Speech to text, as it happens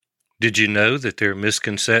Did you know that there are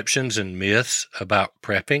misconceptions and myths about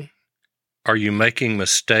prepping? Are you making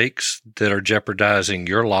mistakes that are jeopardizing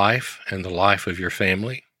your life and the life of your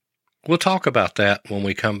family? We'll talk about that when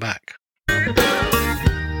we come back.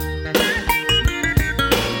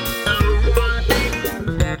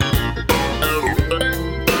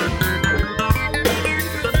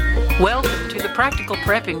 Welcome to the Practical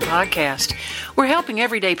Prepping Podcast. We're helping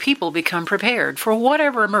everyday people become prepared for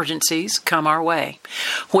whatever emergencies come our way.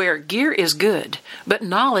 Where gear is good, but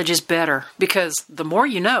knowledge is better, because the more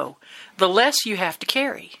you know, the less you have to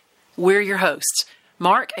carry. We're your hosts,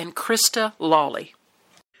 Mark and Krista Lawley.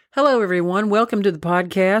 Hello, everyone. Welcome to the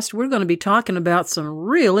podcast. We're going to be talking about some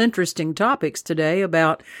real interesting topics today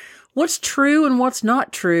about what's true and what's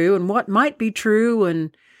not true and what might be true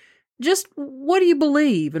and just what do you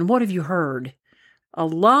believe and what have you heard? A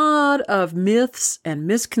lot of myths and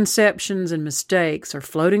misconceptions and mistakes are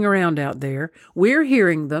floating around out there. We're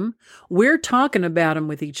hearing them. We're talking about them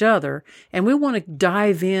with each other. And we want to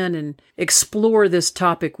dive in and explore this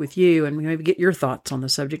topic with you and maybe get your thoughts on the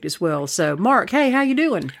subject as well. So, Mark, hey, how you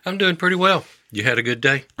doing? I'm doing pretty well. You had a good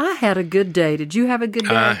day? I had a good day. Did you have a good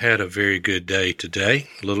day? I had a very good day today.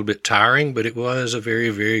 A little bit tiring, but it was a very,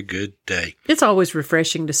 very good day. It's always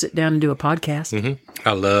refreshing to sit down and do a podcast. Mm-hmm.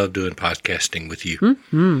 I love doing podcasting with you.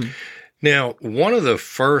 Mm-hmm. Now, one of the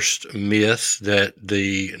first myths that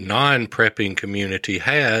the non-prepping community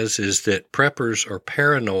has is that preppers are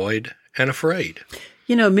paranoid and afraid.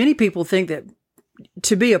 You know, many people think that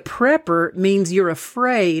to be a prepper means you're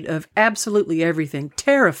afraid of absolutely everything,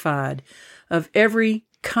 terrified of every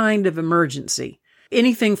kind of emergency,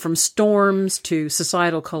 anything from storms to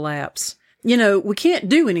societal collapse. You know, we can't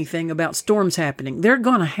do anything about storms happening. They're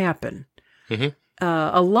going to happen. Mm-hmm.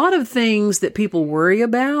 A lot of things that people worry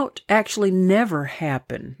about actually never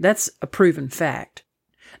happen. That's a proven fact.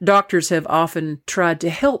 Doctors have often tried to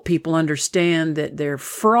help people understand that they're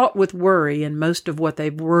fraught with worry and most of what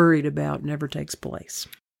they've worried about never takes place.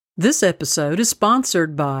 This episode is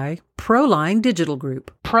sponsored by Proline Digital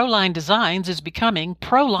Group. Proline Designs is becoming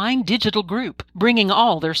Proline Digital Group, bringing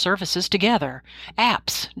all their services together: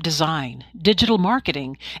 apps, design, digital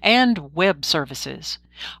marketing, and web services.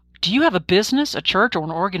 Do you have a business, a church, or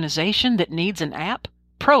an organization that needs an app?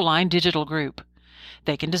 Proline Digital Group.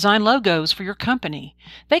 They can design logos for your company.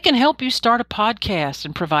 They can help you start a podcast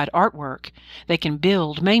and provide artwork. They can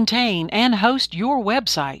build, maintain, and host your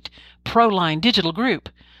website. Proline Digital Group.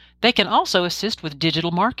 They can also assist with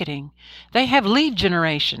digital marketing. They have lead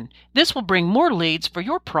generation. This will bring more leads for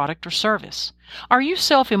your product or service. Are you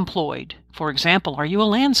self-employed? For example, are you a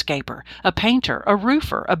landscaper, a painter, a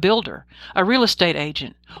roofer, a builder, a real estate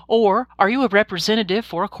agent? Or are you a representative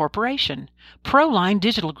for a corporation? Proline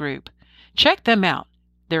Digital Group. Check them out.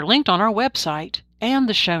 They're linked on our website and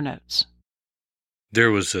the show notes.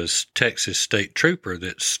 There was a Texas state trooper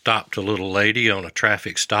that stopped a little lady on a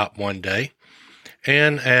traffic stop one day.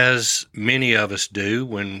 And as many of us do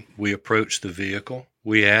when we approach the vehicle,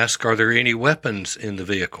 we ask, are there any weapons in the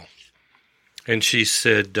vehicle? And she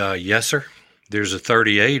said, yes, sir. There's a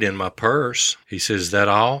 .38 in my purse. He says, is that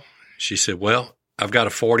all? She said, well, I've got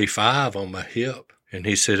a .45 on my hip. And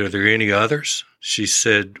he said, are there any others? She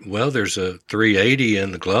said, well, there's a .380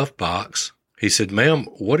 in the glove box. He said, ma'am,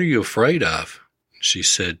 what are you afraid of? She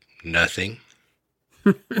said, nothing.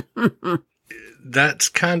 That's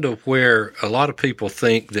kind of where a lot of people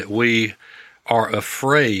think that we are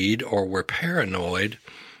afraid or we're paranoid.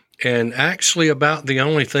 And actually about the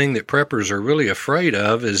only thing that preppers are really afraid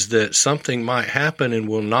of is that something might happen and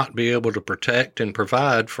we'll not be able to protect and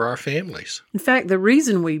provide for our families. In fact, the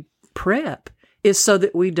reason we prep is so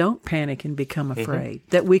that we don't panic and become afraid,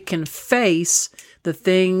 that we can face the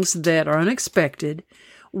things that are unexpected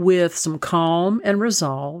with some calm and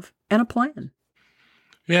resolve and a plan.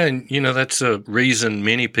 Yeah, and that's a reason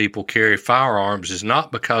many people carry firearms is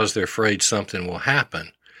not because they're afraid something will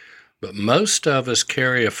happen. But most of us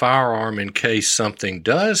carry a firearm in case something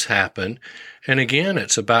does happen. And again,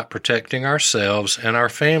 it's about protecting ourselves and our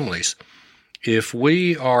families. If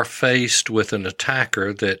we are faced with an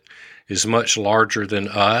attacker that is much larger than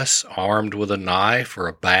us, armed with a knife or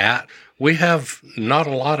a bat, we have not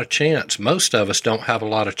a lot of chance. Most of us don't have a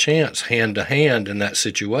lot of chance hand to hand in that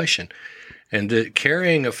situation. And that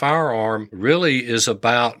carrying a firearm really is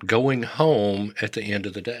about going home at the end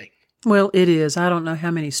of the day. Well, it is. I don't know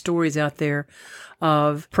how many stories out there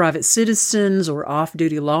of private citizens or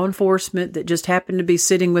off-duty law enforcement that just happen to be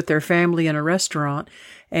sitting with their family in a restaurant,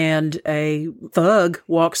 and a thug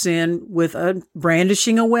walks in with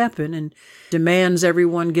brandishing a weapon and demands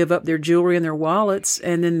everyone give up their jewelry and their wallets,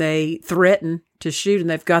 and then they threaten to shoot, and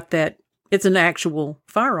they've got that. It's an actual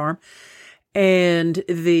firearm. and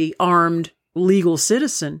the armed legal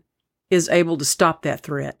citizen is able to stop that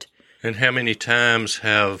threat. And how many times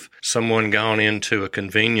have someone gone into a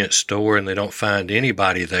convenience store and they don't find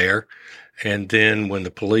anybody there, and then when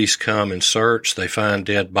the police come and search, they find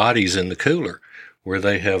dead bodies in the cooler, where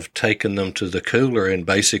they have taken them to the cooler and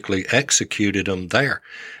basically executed them there.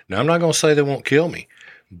 Now, I'm not going to say they won't kill me,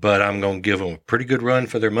 but I'm going to give them a pretty good run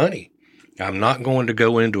for their money. I'm not going to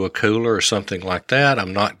go into a cooler or something like that.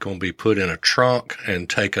 I'm not going to be put in a trunk and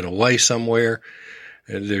taken away somewhere.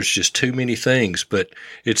 There's just too many things. But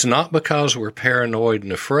it's not because we're paranoid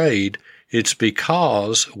and afraid. It's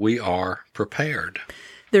because we are prepared.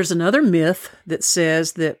 There's another myth that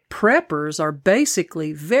says that preppers are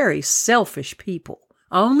basically very selfish people,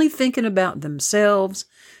 only thinking about themselves,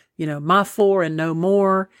 my four and no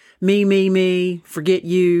more, me, forget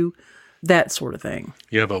you, that sort of thing.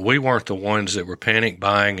 Yeah, but we weren't the ones that were panic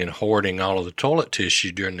buying and hoarding all of the toilet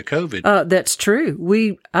tissue during the COVID. That's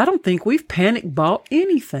true. I don't think we've panic bought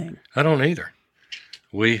anything. I don't either.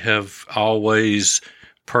 We have always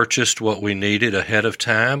purchased what we needed ahead of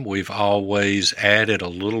time. We've always added a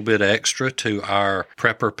little bit extra to our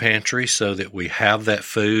prepper pantry so that we have that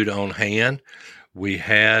food on hand. We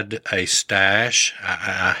had a stash.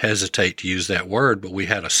 I hesitate to use that word, but we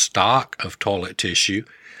had a stock of toilet tissue,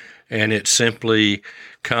 and it simply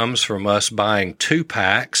comes from us buying 2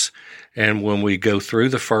 packs. And when we go through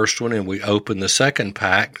the first one and we open the second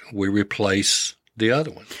pack, we replace the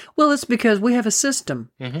other one. Well, it's because we have a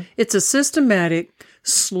system. Mm-hmm. It's a systematic,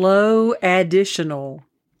 slow, additional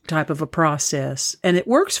type of a process, and it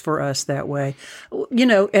works for us that way.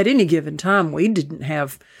 At any given time, we didn't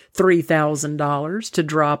have $3,000 to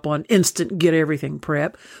drop on instant get everything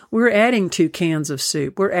prep. We're adding 2 cans of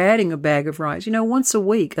soup. We're adding a bag of rice. Once a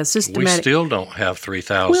week, a systematic. We still don't have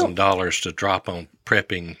 $3,000 to drop on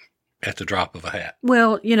prepping at the drop of a hat.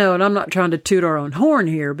 Well, and I'm not trying to toot our own horn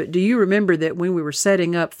here, but do you remember that when we were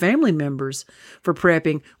setting up family members for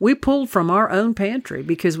prepping, we pulled from our own pantry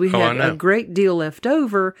because we had a great deal left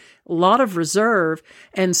over, a lot of reserve,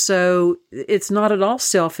 and so it's not at all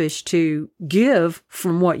selfish to give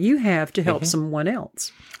from what you have to help someone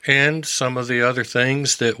else. And some of the other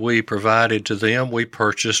things that we provided to them, we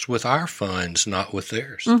purchased with our funds, not with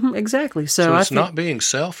theirs. Mm-hmm, exactly. So it's not being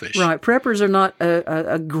selfish. Right. Preppers are not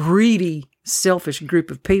a greedy, selfish group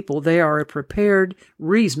of people. They are a prepared,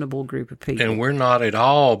 reasonable group of people. And we're not at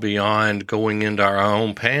all beyond going into our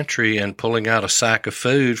own pantry and pulling out a sack of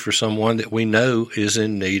food for someone that we know is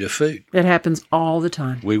in need of food. It happens all the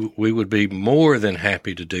time. We would be more than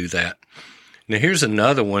happy to do that. Now, here's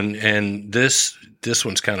another one, and this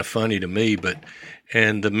one's kind of funny to me,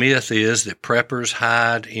 and the myth is that preppers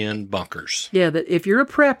hide in bunkers. Yeah, that if you're a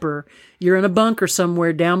prepper, you're in a bunker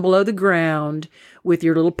somewhere down below the ground with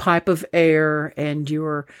your little pipe of air and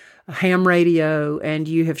your ham radio, and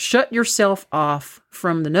you have shut yourself off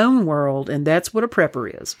from the known world, and that's what a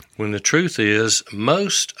prepper is. When the truth is,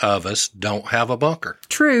 most of us don't have a bunker.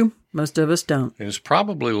 True. Most of us don't. And it's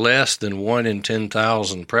probably less than 1 in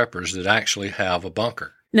 10,000 preppers that actually have a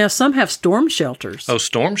bunker. Now, some have storm shelters. Oh,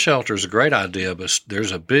 storm shelter is a great idea, but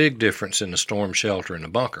there's a big difference in a storm shelter and a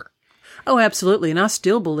bunker. Oh, absolutely. And I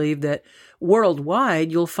still believe that worldwide,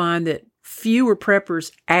 you'll find that fewer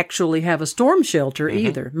preppers actually have a storm shelter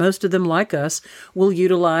either. Most of them, like us, will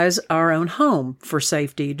utilize our own home for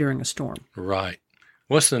safety during a storm. Right.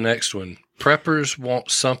 What's the next one? Preppers want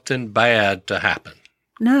something bad to happen.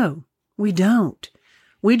 No, we don't.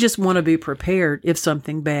 We just want to be prepared if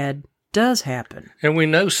something bad does happen. And we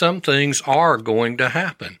know some things are going to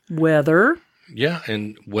happen. Weather. Yeah,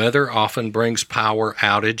 and weather often brings power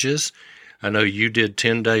outages. I know you did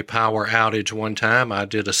 10-day power outage one time. I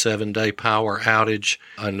did a 7-day power outage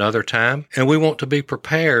another time. And we want to be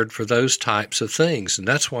prepared for those types of things, and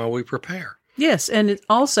that's why we prepare. Yes, and it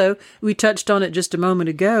also, we touched on it just a moment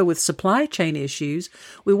ago with supply chain issues.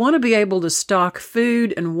 We want to be able to stock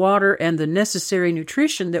food and water and the necessary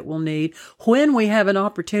nutrition that we'll need when we have an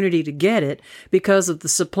opportunity to get it, because of the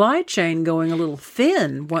supply chain going a little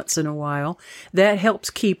thin once in a while. That helps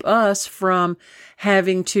keep us from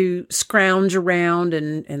having to scrounge around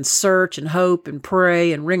and search and hope and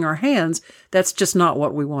pray and wring our hands. That's just not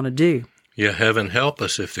what we want to do. Yeah, heaven help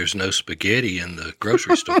us if there's no spaghetti in the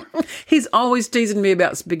grocery store. He's always teasing me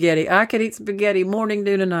about spaghetti. I could eat spaghetti morning,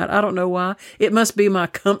 noon, and night. I don't know why. It must be my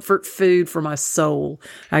comfort food for my soul,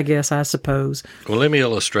 I suppose. Well, let me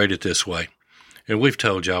illustrate it this way. And we've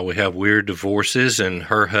told y'all we have weird divorces, and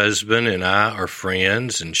her husband and I are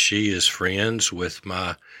friends, and she is friends with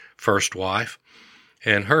my first wife.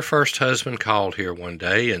 And her first husband called here one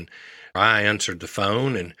day, and I answered the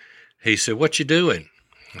phone, and he said, "What you doing?"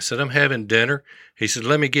 I said, I'm having dinner. He said,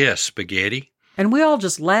 let me guess, spaghetti. And we all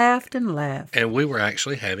just laughed and laughed. And we were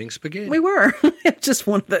actually having spaghetti. We were. Just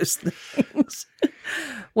one of those things.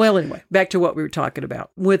 Well, anyway, back to what we were talking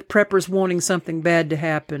about. With preppers wanting something bad to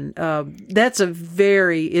happen, that's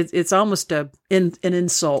it's almost an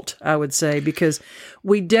insult, I would say, because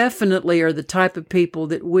we definitely are the type of people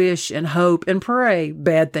that wish and hope and pray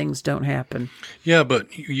bad things don't happen. Yeah,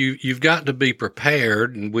 but you've got to be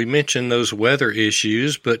prepared. And we mentioned those weather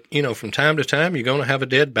issues, but, from time to time, you're going to have a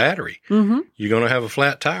dead battery. Mm-hmm. You're going to have a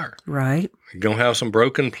flat tire. Right. You're going to have some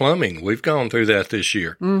broken plumbing. We've gone through that this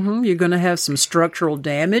year. Mm-hmm. You're going to have some structural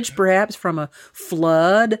damage, perhaps from a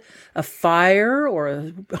flood, a fire,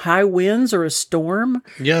 or high winds or a storm.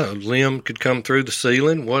 Yeah, a limb could come through the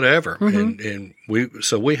ceiling, whatever. Mm-hmm. And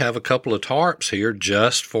we have a couple of tarps here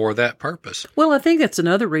just for that purpose. Well, I think that's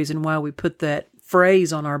another reason why we put that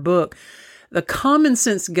phrase on our book, The Common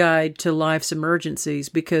Sense Guide to Life's Emergencies,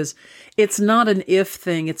 because it's not an if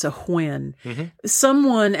thing, it's a when. Mm-hmm.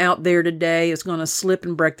 Someone out there today is going to slip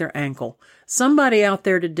and break their ankle. Somebody out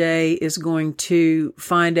there today is going to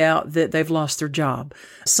find out that they've lost their job.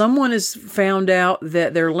 Someone has found out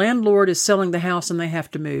that their landlord is selling the house and they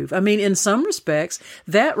have to move. I mean, in some respects,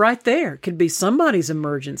 that right there could be somebody's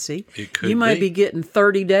emergency. It could You might be getting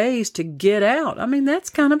 30 days to get out. I mean, that's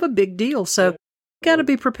kind of a big deal. So got to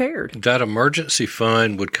be prepared. That emergency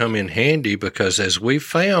fund would come in handy because, as we've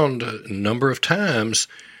found a number of times,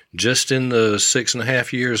 just in the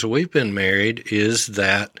 6.5 years we've been married, is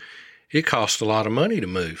that it costs a lot of money to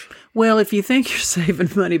move. Well, if you think you're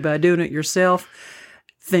saving money by doing it yourself,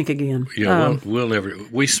 think again. Yeah, we'll never.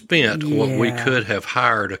 We spent what we could have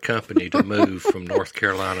hired a company to move from North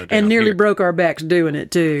Carolina down and nearly here. Broke our backs doing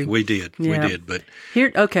it too. We did. Yeah. We did. But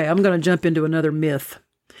here, okay, I'm going to jump into another myth.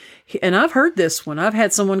 And I've heard this one. I've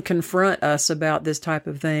had someone confront us about this type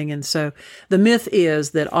of thing. And so the myth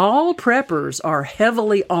is that all preppers are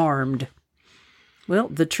heavily armed. Well,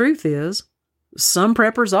 the truth is some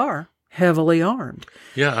preppers are heavily armed.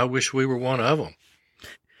 yeah, I wish we were one of them.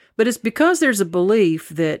 But it's because there's a belief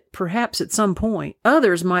that perhaps at some point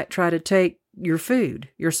others might try to take your food,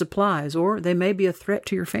 your supplies, or they may be a threat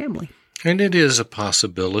to your family. And it is a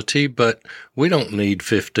possibility, but we don't need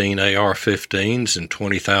 15 AR-15s and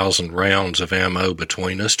 20,000 rounds of ammo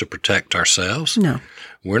between us to protect ourselves. No.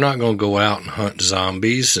 We're not going to go out and hunt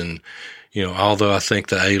zombies. And, although I think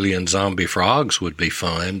the alien zombie frogs would be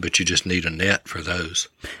fun, but you just need a net for those.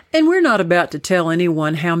 And we're not about to tell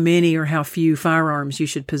anyone how many or how few firearms you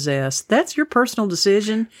should possess. That's your personal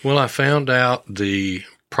decision. Well, I found out the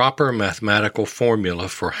proper mathematical formula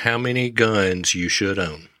for how many guns you should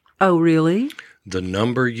own. Oh, really? The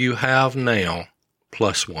number you have now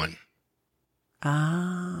plus one.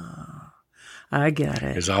 Ah, I got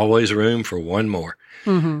it. There's always room for one more.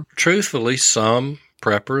 Mm-hmm. Truthfully, some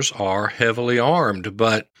preppers are heavily armed,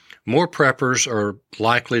 but more preppers are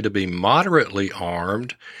likely to be moderately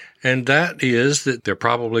armed, and that is that they're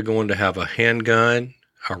probably going to have a handgun,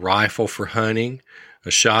 a rifle for hunting,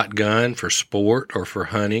 a shotgun for sport or for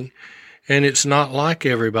hunting. And it's not like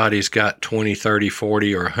everybody's got 20, 30,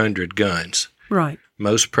 40, or 100 guns. Right.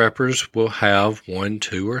 Most preppers will have 1,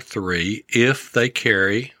 2, or 3 if they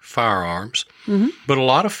carry firearms. Mm-hmm. But a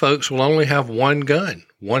lot of folks will only have one gun,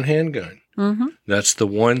 one handgun. Mm-hmm. That's the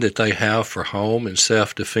one that they have for home and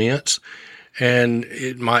self-defense. And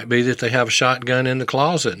it might be that they have a shotgun in the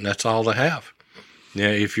closet, and that's all they have. Now,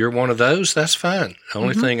 if you're one of those, that's fine. The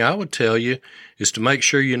only thing I would tell you is to make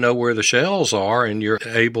sure you know where the shells are and you're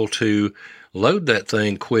able to load that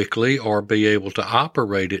thing quickly or be able to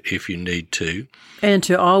operate it if you need to. And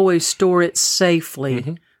to always store it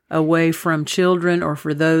safely away from children or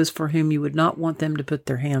for those for whom you would not want them to put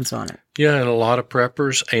their hands on it. Yeah, and a lot of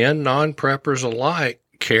preppers and non-preppers alike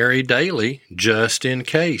carry daily just in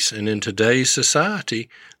case. And in today's society,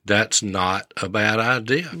 that's not a bad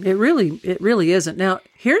idea. It really isn't. Now,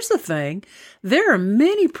 here's the thing. There are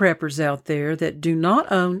many preppers out there that do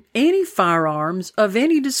not own any firearms of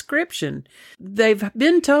any description. They've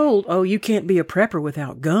been told, oh, you can't be a prepper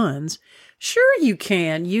without guns. Sure you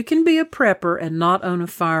can. You can be a prepper and not own a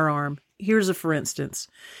firearm. Here's a for instance.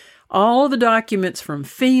 All the documents from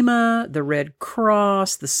FEMA, the Red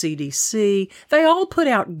Cross, the CDC, they all put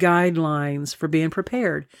out guidelines for being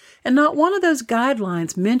prepared. And not one of those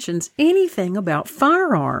guidelines mentions anything about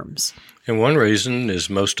firearms. And one reason is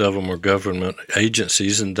most of them are government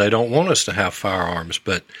agencies and they don't want us to have firearms,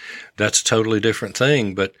 but that's a totally different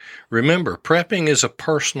thing. But remember, prepping is a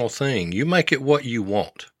personal thing. You make it what you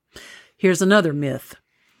want. Here's another myth.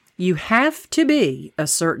 You have to be a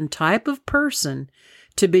certain type of person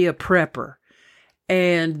to be a prepper.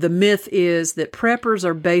 And the myth is that preppers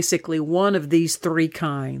are basically one of these three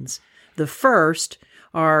kinds. The first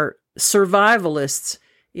are survivalists,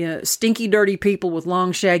 stinky, dirty people with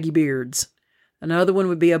long, shaggy beards. Another one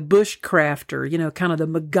would be a bushcrafter, kind of the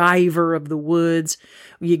MacGyver of the woods.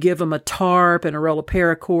 You give them a tarp and a roll of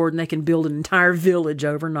paracord, and they can build an entire village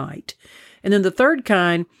overnight. And then the third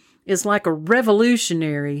kind is like a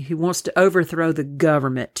revolutionary who wants to overthrow the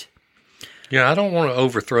government. Yeah, I don't want to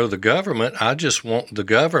overthrow the government. I just want the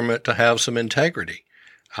government to have some integrity.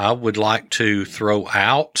 I would like to throw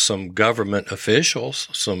out some government officials,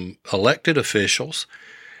 some elected officials.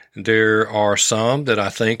 There are some that I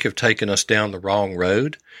think have taken us down the wrong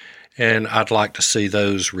road, and I'd like to see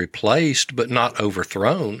those replaced, but not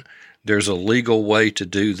overthrown. There's a legal way to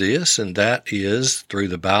do this, and that is through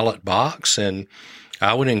the ballot box. And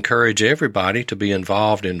I would encourage everybody to be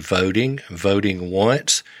involved in voting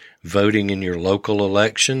once, voting in your local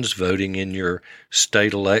elections, voting in your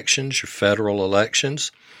state elections, your federal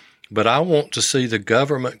elections. But I want to see the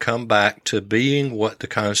government come back to being what the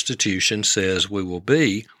Constitution says we will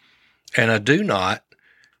be. And I do not,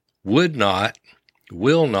 would not,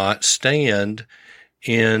 will not stand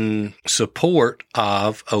in support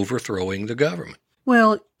of overthrowing the government.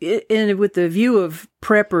 Well, and with the view of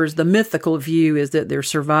preppers, the mythical view is that they're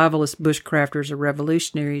survivalists, bushcrafters, or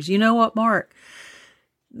revolutionaries. You know what, Mark?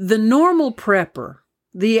 The normal prepper,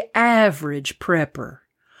 the average prepper,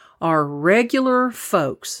 are regular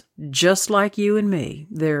folks just like you and me.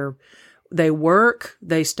 They work,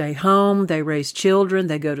 they stay home, they raise children,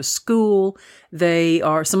 they go to school.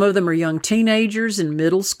 Some of them are young teenagers in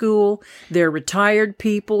middle school. They're retired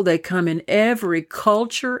people. They come in every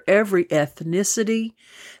culture, every ethnicity.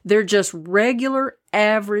 They're just regular,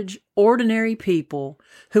 average, ordinary people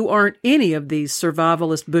who aren't any of these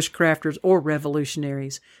survivalist bushcrafters or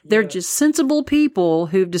revolutionaries. They're just sensible people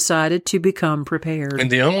who've decided to become prepared. And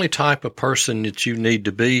the only type of person that you need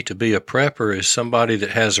to be a prepper is somebody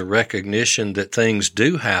that has a recognition that things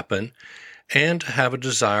do happen and to have a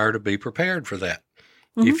desire to be prepared for that.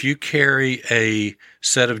 Mm-hmm. If you carry a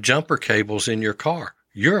set of jumper cables in your car,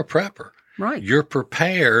 you're a prepper. Right. You're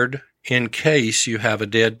prepared in case you have a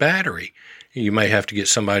dead battery. You may have to get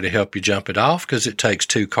somebody to help you jump it off because it takes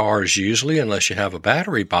 2 cars usually unless you have a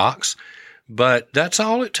battery box. But that's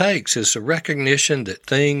all it takes is a recognition that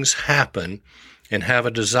things happen and have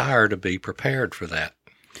a desire to be prepared for that.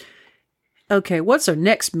 Okay, what's our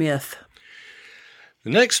next myth? The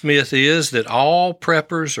next myth is that all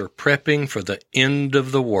preppers are prepping for the end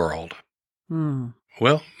of the world.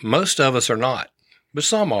 Well, most of us are not, but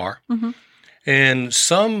some are. Mm-hmm. And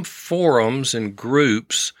some forums and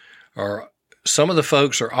groups some of the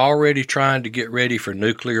folks are already trying to get ready for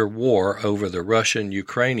nuclear war over the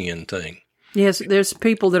Russian-Ukrainian thing. Yes, there's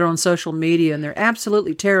people that are on social media and they're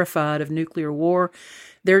absolutely terrified of nuclear war.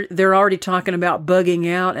 They're already talking about bugging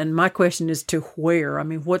out, and my question is to where? I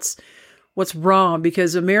mean, what's wrong?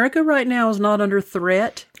 Because America right now is not under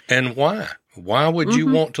threat. And why? Why would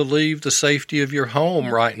you want to leave the safety of your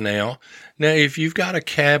home right now? Now, if you've got a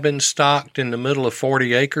cabin stocked in the middle of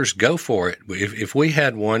 40 acres, go for it. If we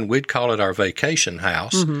had one, we'd call it our vacation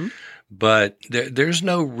house. Mm-hmm. But there's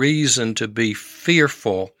no reason to be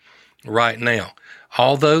fearful right now.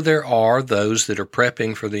 Although there are those that are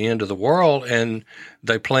prepping for the end of the world and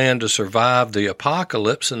they plan to survive the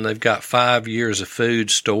apocalypse, and they've got 5 years of food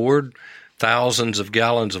stored, thousands of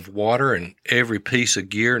gallons of water, and every piece of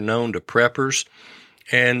gear known to preppers,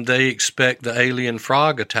 and they expect the alien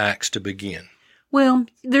frog attacks to begin. Well,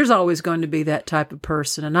 there's always going to be that type of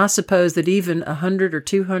person, and I suppose that even 100 or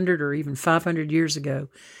 200 or even 500 years ago,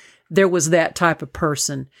 there was that type of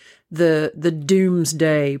person, the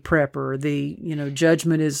doomsday prepper, the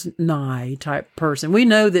judgment is nigh type person. We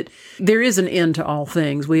know that there is an end to all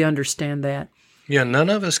things. We understand that. Yeah, none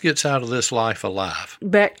of us gets out of this life alive.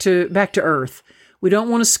 Back to earth. We don't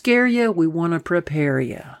want to scare you. We want to prepare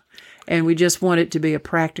you. And we just want it to be a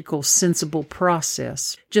practical, sensible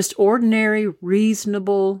process. Just ordinary,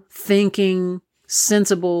 reasonable, thinking,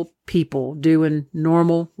 sensible people doing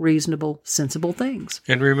normal, reasonable, sensible things.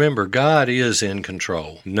 And remember, God is in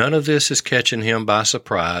control. None of this is catching him by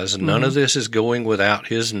surprise. None of this is going without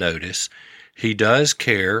his notice. He does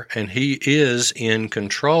care, and he is in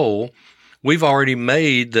control. We've already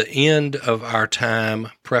made the end of our time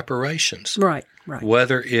preparations. Right.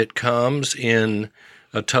 Whether it comes in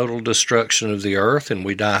a total destruction of the earth and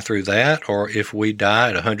we die through that, or if we die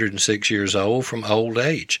at 106 years old from old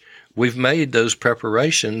age. We've made those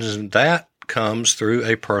preparations, and that comes through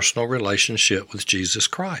a personal relationship with Jesus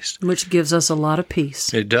Christ. Which gives us a lot of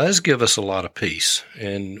peace. It does give us a lot of peace,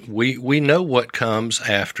 and we know what comes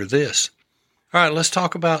after this. All right, let's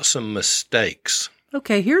talk about some mistakes.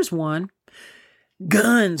 Okay, here's one.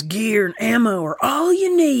 Guns, gear, and ammo are all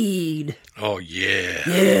you need. Oh, yeah.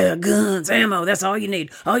 Yeah, guns, ammo, that's all you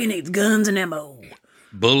need. All you need is guns and ammo.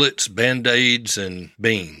 Bullets, Band-Aids, and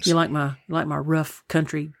beans. You like my rough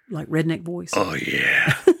country, like redneck voice? Oh,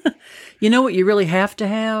 yeah. You know what you really have to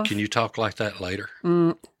have? Can you talk like that later?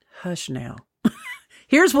 Hush now.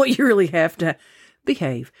 Here's what you really have to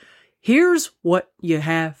behave. Here's what you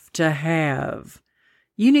have to have.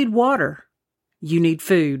 You need water. You need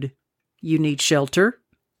food. You need shelter.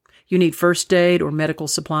 You need first aid or medical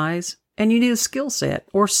supplies. And you need a skill set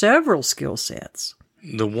or several skill sets.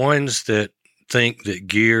 The ones that think that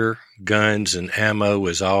gear, guns, and ammo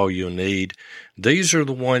is all you'll need, these are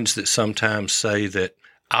the ones that sometimes say that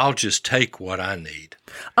I'll just take what I need.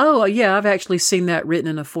 Oh, yeah, I've actually seen that written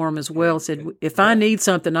in a form as well. It said, if I need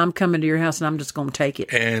something, I'm coming to your house and I'm just going to take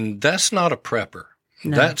it. And that's not a prepper.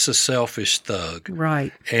 No. That's a selfish thug.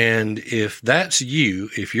 Right. And if that's you,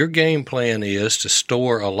 if your game plan is to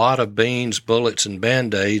store a lot of beans, bullets, and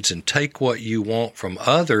Band-Aids and take what you want from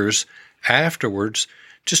others afterwards,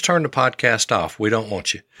 just turn the podcast off. We don't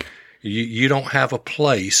want you. You don't have a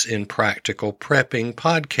place in Practical Prepping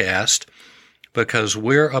Podcast, because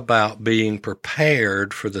we're about being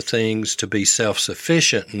prepared for the things to be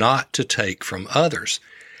self-sufficient, not to take from others.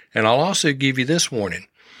 And I'll also give you this warning.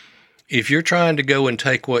 If you're trying to go and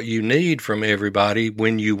take what you need from everybody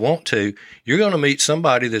when you want to, you're going to meet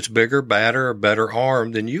somebody that's bigger, badder, or better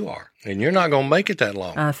armed than you are. And you're not going to make it that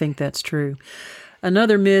long. I think that's true.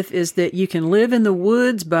 Another myth is that you can live in the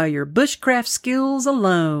woods by your bushcraft skills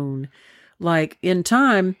alone. Like, in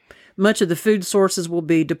time, much of the food sources will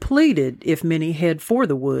be depleted if many head for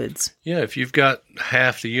the woods. Yeah, if you've got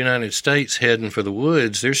half the United States heading for the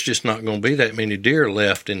woods, there's just not going to be that many deer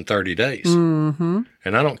left in 30 days. Mm-hmm.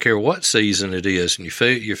 And I don't care what season it is, and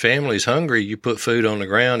your family's hungry, you put food on the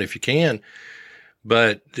ground if you can.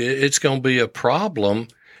 But it's going to be a problem.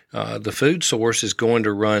 The food source is going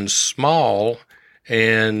to run small,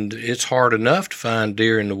 and it's hard enough to find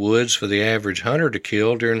deer in the woods for the average hunter to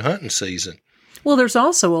kill during hunting season. Well, there's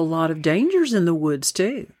also a lot of dangers in the woods,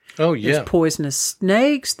 too. Oh, yeah. There's poisonous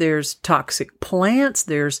snakes, there's toxic plants,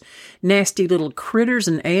 there's nasty little critters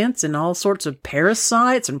and ants and all sorts of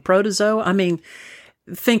parasites and protozoa. I mean,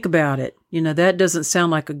 think about it. You know, that doesn't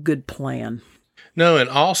sound like a good plan. No, and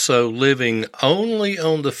also living only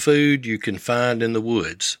on the food you can find in the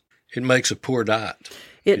woods. It makes a poor diet.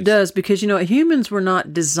 It does, because, you know, humans were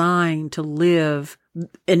not designed to live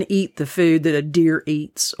and eat the food that a deer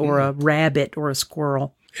eats or a rabbit or a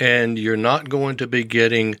squirrel. And you're not going to be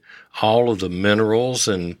getting all of the minerals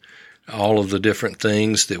and all of the different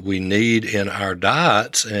things that we need in our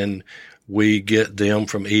diets, and we get them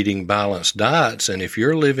from eating balanced diets. And if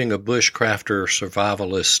you're living a bushcrafter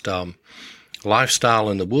survivalist lifestyle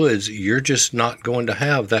in the woods, you're just not going to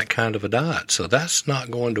have that kind of a diet. So that's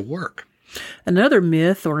not going to work. Another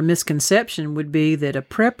myth or a misconception would be that a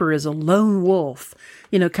prepper is a lone wolf,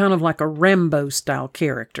 you know, kind of like a Rambo-style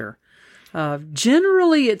character.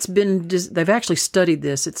 Generally, they've actually studied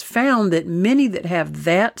this. It's found that many that have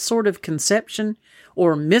that sort of conception,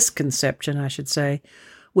 or misconception, I should say,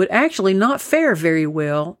 would actually not fare very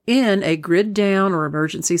well in a grid down or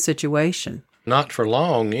emergency situation. Not for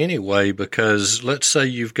long anyway, because let's say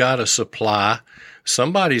you've got a supply.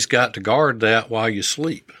 Somebody's got to guard that while you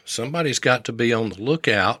sleep. Somebody's got to be on the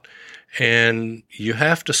lookout, and you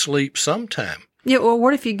have to sleep sometime. Yeah, well,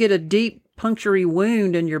 what if you get a deep puncture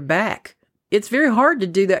wound in your back? It's very hard to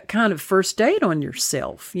do that kind of first aid on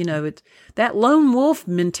yourself. You know, that lone wolf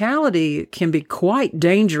mentality can be quite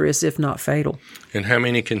dangerous, if not fatal. And how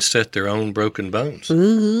many can set their own broken bones?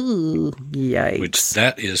 Ooh, yikes. Which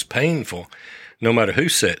that is painful, no matter who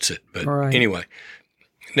sets it. But right. Anyway.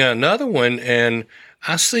 Now, another one, and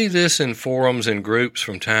I see this in forums and groups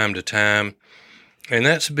from time to time, and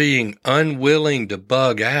that's being unwilling to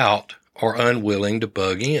bug out or unwilling to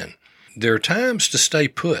bug in. There are times to stay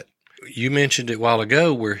put. You mentioned it a while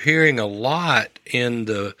ago. We're hearing a lot in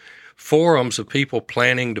the forums of people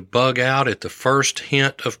planning to bug out at the first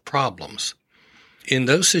hint of problems. In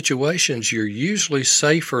those situations, you're usually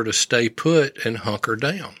safer to stay put and hunker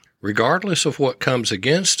down. Regardless of what comes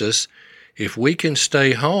against us, if we can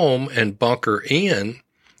stay home and bunker in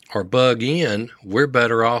or bug in, we're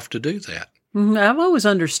better off to do that. I've always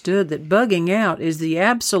understood that bugging out is the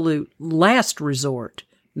absolute last resort,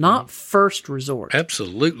 not first resort.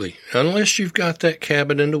 Absolutely. Unless you've got that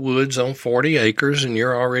cabin in the woods on 40 acres and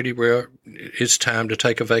you're already it's time to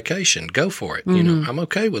take a vacation. Go for it. You know, I'm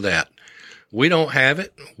okay with that. We don't have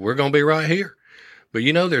it. We're going to be right here. But,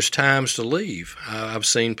 you know, there's times to leave. I've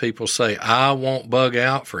seen people say, I won't bug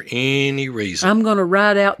out for any reason. I'm going to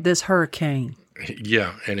ride out this hurricane.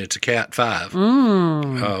 Yeah, and it's a Cat 5.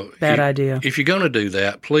 Bad idea. If you're going to do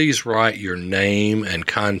that, please write your name and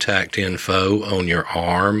contact info on your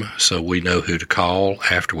arm so we know who to call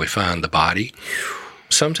after we find the body.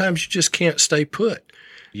 Sometimes you just can't stay put.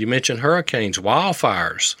 You mentioned hurricanes,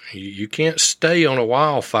 wildfires. You can't stay on a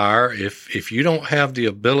wildfire if you don't have the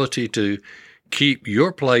ability to keep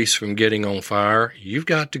your place from getting on fire. You've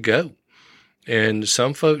got to go. And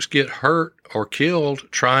some folks get hurt or killed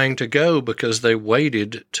trying to go because they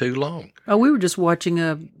waited too long. Oh, we were just watching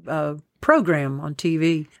a program on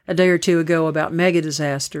TV a day or two ago about mega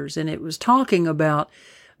disasters, and it was talking about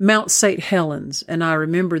Mount St. Helens. And I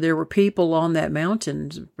remember there were people on that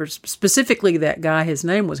mountain, specifically that guy, his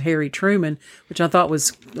name was Harry Truman, which I thought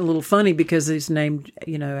was a little funny because he's named,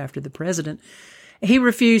 after the president. He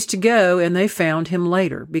refused to go, and they found him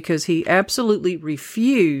later because he absolutely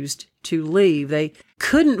refused to leave. They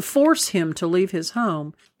couldn't force him to leave his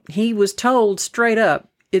home. He was told straight up,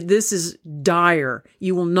 this is dire.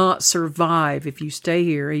 You will not survive if you stay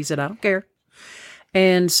here. He said, I don't care.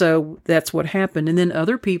 And so that's what happened. And then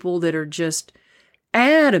other people that are just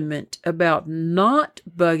adamant about not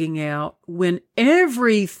bugging out when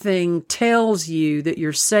everything tells you that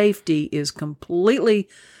your safety is completely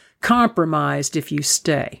compromised if you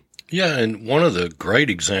stay. Yeah, and one of the great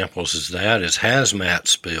examples is hazmat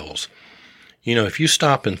spills. If you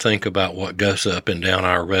stop and think about what goes up and down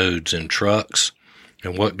our roads in trucks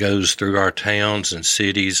and what goes through our towns and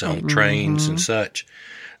cities on trains and such,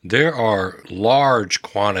 there are large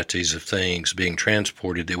quantities of things being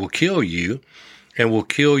transported that will kill you and will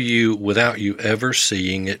kill you without you ever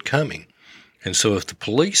seeing it coming. And so if the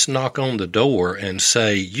police knock on the door and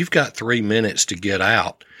say, you've got 3 minutes to get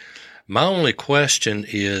out, my only question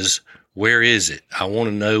is, where is it? I want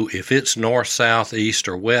to know if it's north, south, east,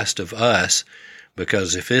 or west of us,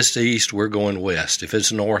 because if it's east, we're going west. If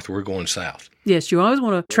it's north, we're going south. Yes, you always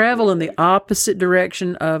want to travel in the opposite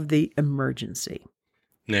direction of the emergency.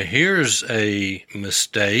 Now, here's a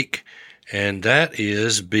mistake, and that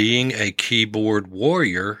is being a keyboard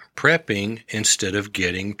warrior, prepping instead of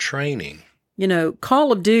getting training.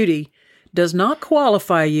 Call of Duty does not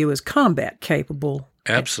qualify you as combat capable.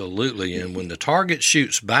 Absolutely. And when the target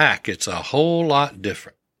shoots back, it's a whole lot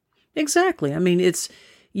different. Exactly. I mean,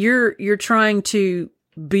 you're trying to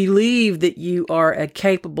believe that you are a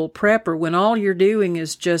capable prepper when all you're doing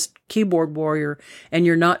is just keyboard warrior, and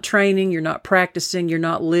you're not training, you're not practicing, you're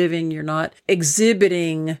not living, you're not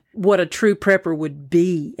exhibiting what a true prepper would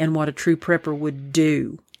be and what a true prepper would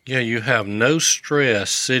do. Yeah, you have no stress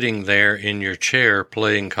sitting there in your chair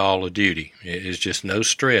playing Call of Duty. It's just no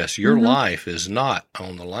stress. Your life is not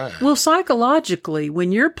on the line. Well, psychologically,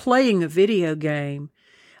 when you're playing a video game,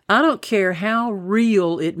 I don't care how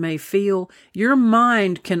real it may feel, your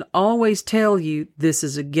mind can always tell you this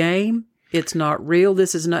is a game. It's not real.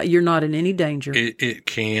 You're not in any danger. It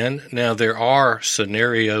can. Now, there are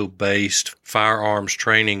scenario-based firearms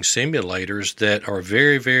training simulators that are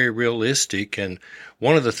very, very realistic. And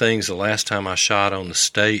one of the things the last time I shot on the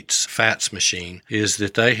States FATS machine is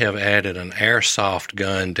that they have added an airsoft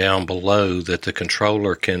gun down below that the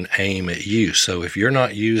controller can aim at you. So if you're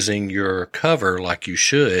not using your cover like you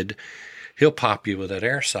should, he'll pop you with that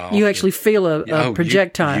airsoft. You actually feel a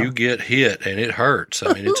projectile. You get hit, and it hurts.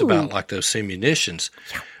 I mean, it's about like those simunitions.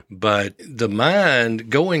 But the mind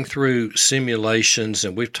going through simulations,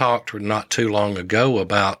 and we've talked not too long ago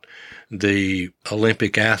about the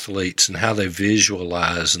Olympic athletes and how they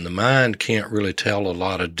visualize, and the mind can't really tell a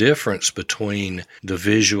lot of difference between the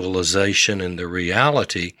visualization and the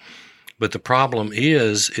reality. But the problem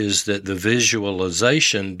is that the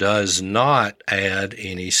visualization does not add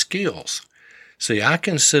any skills. See, I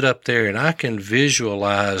can sit up there and I can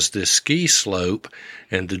visualize this ski slope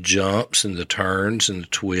and the jumps and the turns and the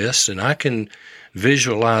twists, and I can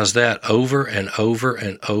visualize that over and over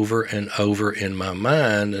and over and over in my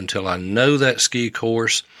mind until I know that ski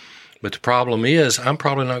course. But the problem is I'm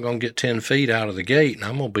probably not going to get 10 feet out of the gate, and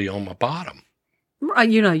I'm going to be on my bottom.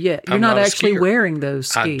 You're not actually wearing those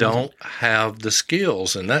skis. I don't have the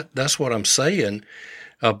skills, and that's what I'm saying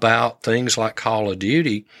about things like Call of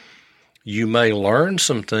Duty. You may learn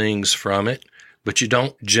some things from it, but you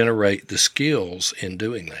don't generate the skills in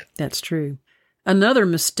doing that. That's true. Another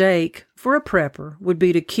mistake for a prepper would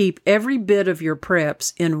be to keep every bit of your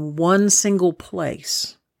preps in one single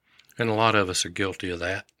place. And a lot of us are guilty of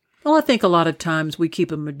that. Well, I think a lot of times we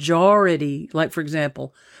keep a majority, like for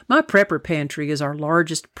example, my prepper pantry is our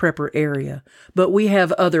largest prepper area, but we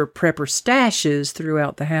have other prepper stashes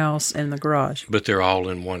throughout the house and the garage. But they're all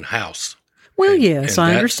in one house. Well, yes,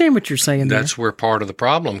 I understand what you're saying there. That's where part of the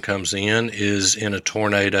problem comes in, is in a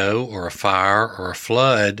tornado or a fire or a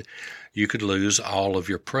flood, you could lose all of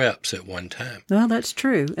your preps at one time. Well, that's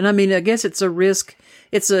true. And I mean, I guess it's a risk.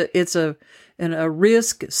 It's a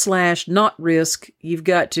risk / not risk. You've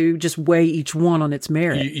got to just weigh each one on its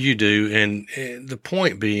merit. You do. And the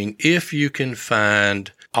point being, if you can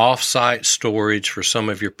find off-site storage for some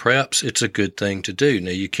of your preps, it's a good thing to do.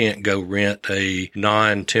 Now, you can't go rent a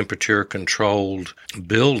non-temperature controlled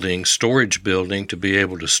storage building to be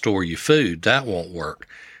able to store your food. That won't work.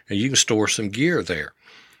 And you can store some gear there.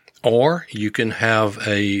 Or you can have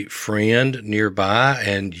a friend nearby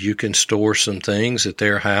and you can store some things at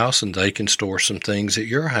their house and they can store some things at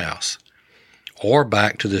your house. Or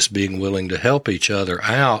back to this being willing to help each other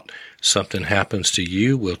out. Something happens to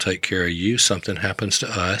you, we'll take care of you. Something happens to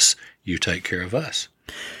us, you take care of us.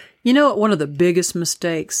 You know what one of the biggest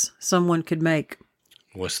mistakes someone could make?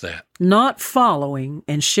 What's that? Not following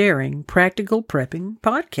and sharing Practical Prepping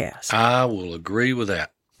Podcast. I will agree with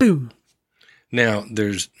that. Boom. Now,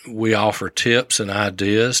 we offer tips and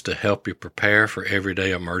ideas to help you prepare for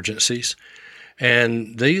everyday emergencies.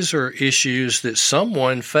 And these are issues that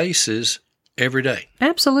someone faces every day.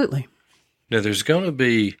 Absolutely. Now, there's going to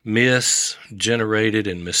be myths generated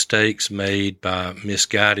and mistakes made by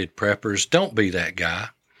misguided preppers. Don't be that guy.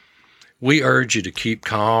 We urge you to keep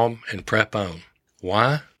calm and prep on.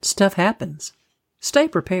 Why? Stuff happens. Stay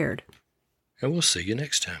prepared. And we'll see you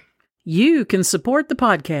next time. You can support the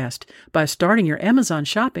podcast by starting your Amazon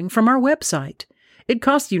shopping from our website. It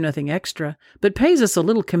costs you nothing extra, but pays us a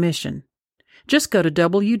little commission. Just go to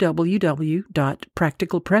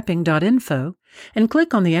www.practicalprepping.info and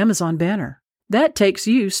click on the Amazon banner. That takes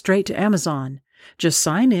you straight to Amazon. Just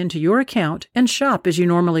sign in to your account and shop as you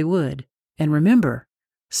normally would. And remember,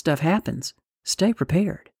 stuff happens. Stay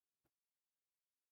prepared.